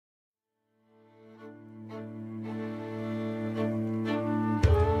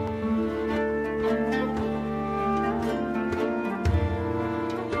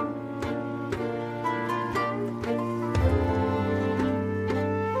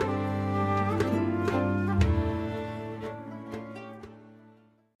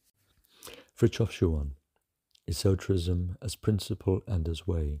Frithjof Schuon, Esoterism as Principle and as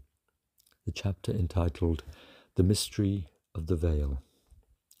Way, the chapter entitled The Mystery of the Veil,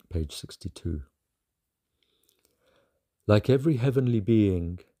 page 62. Like every heavenly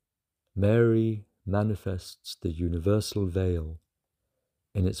being, Mary manifests the universal veil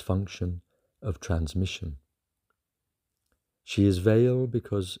in its function of transmission. She is veil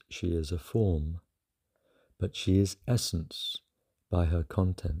because she is a form, but she is essence by her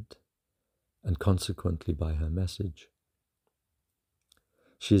content, and consequently by her message.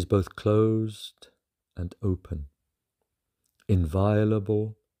 She is both closed and open,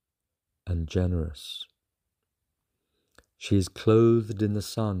 inviolable and generous. She is clothed in the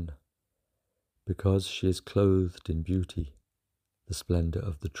sun because she is clothed in beauty, the splendor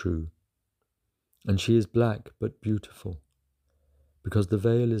of the true. And she is black but beautiful because the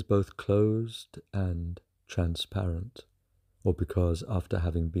veil is both closed and transparent, or because after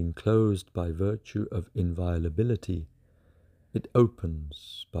having been closed by virtue of inviolability, it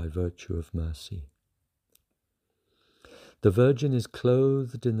opens by virtue of mercy. The Virgin is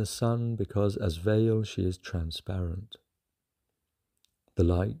clothed in the sun because as veil she is transparent. The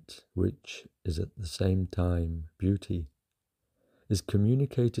light, which is at the same time beauty, is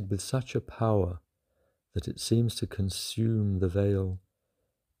communicated with such a power that it seems to consume the veil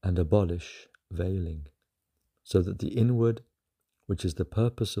and abolish veiling, so that the inward, which is the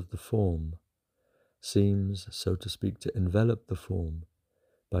purpose of the form, seems, so to speak, to envelop the form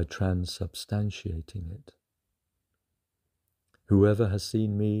by transubstantiating it. Whoever has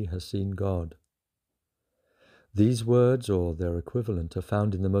seen me has seen God. These words, or their equivalent, are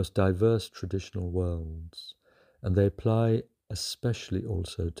found in the most diverse traditional worlds, and they apply especially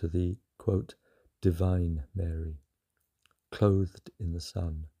also to the, quote, Divine Mary, clothed in the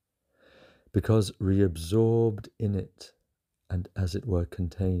sun, because reabsorbed in it and as it were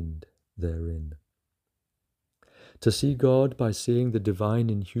contained therein. To see God by seeing the divine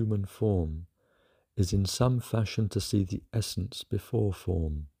in human form is in some fashion to see the essence before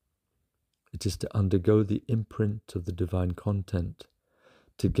form. It is to undergo the imprint of the divine content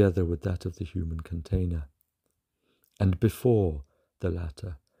together with that of the human container, and before the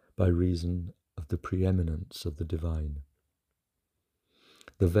latter by reason of the preeminence of the divine.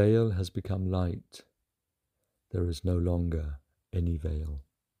 The veil has become light. There is no longer any veil.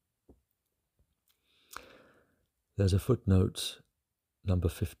 There's a footnote, number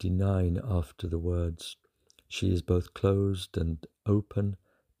 59, after the words, she is both closed and open,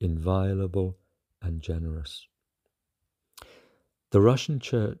 inviolable and generous. The Russian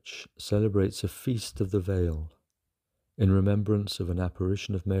Church celebrates a feast of the veil in remembrance of an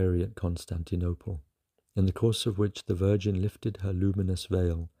apparition of Mary at Constantinople, in the course of which the Virgin lifted her luminous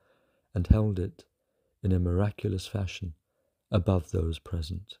veil and held it in a miraculous fashion above those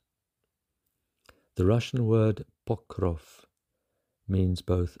present. The Russian word pokrov means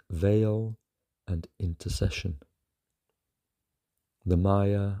both veil and intercession. The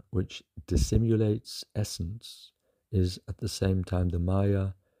Maya, which dissimulates essence, is at the same time the Maya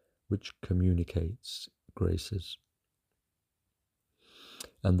which communicates graces.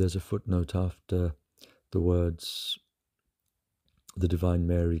 And there's a footnote after the words, the Divine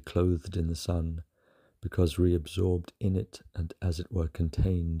Mary clothed in the sun, because reabsorbed in it and as it were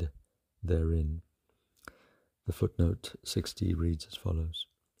contained therein. The footnote 60 reads as follows.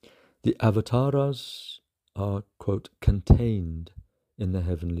 The avatars are, quote, contained in the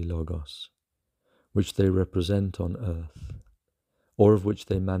heavenly Logos, which they represent on earth, or of which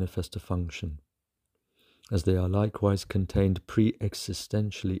they manifest a function, as they are likewise contained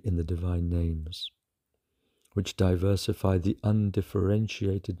pre-existentially in the divine names, which diversify the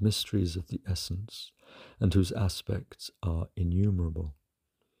undifferentiated mysteries of the essence, and whose aspects are innumerable.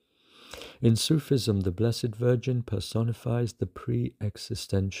 In Sufism, the Blessed Virgin personifies the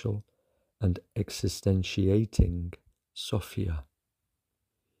pre-existential and existentiating Sophia,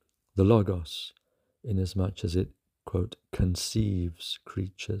 the Logos, inasmuch as it, quote, conceives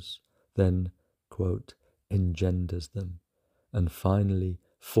creatures, then, quote, engenders them, and finally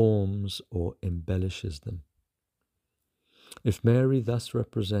forms or embellishes them. If Mary thus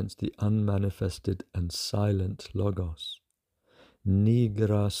represents the unmanifested and silent Logos,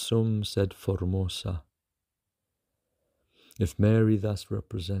 nigra sum sed formosa. If Mary thus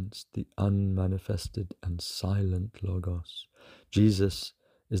represents the unmanifested and silent Logos, Jesus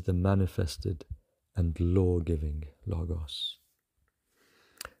is the manifested and law-giving Logos.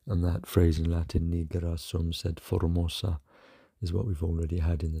 And that phrase in Latin, nigra sum sed formosa, is what we've already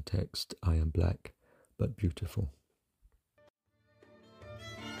had in the text, I am black but beautiful.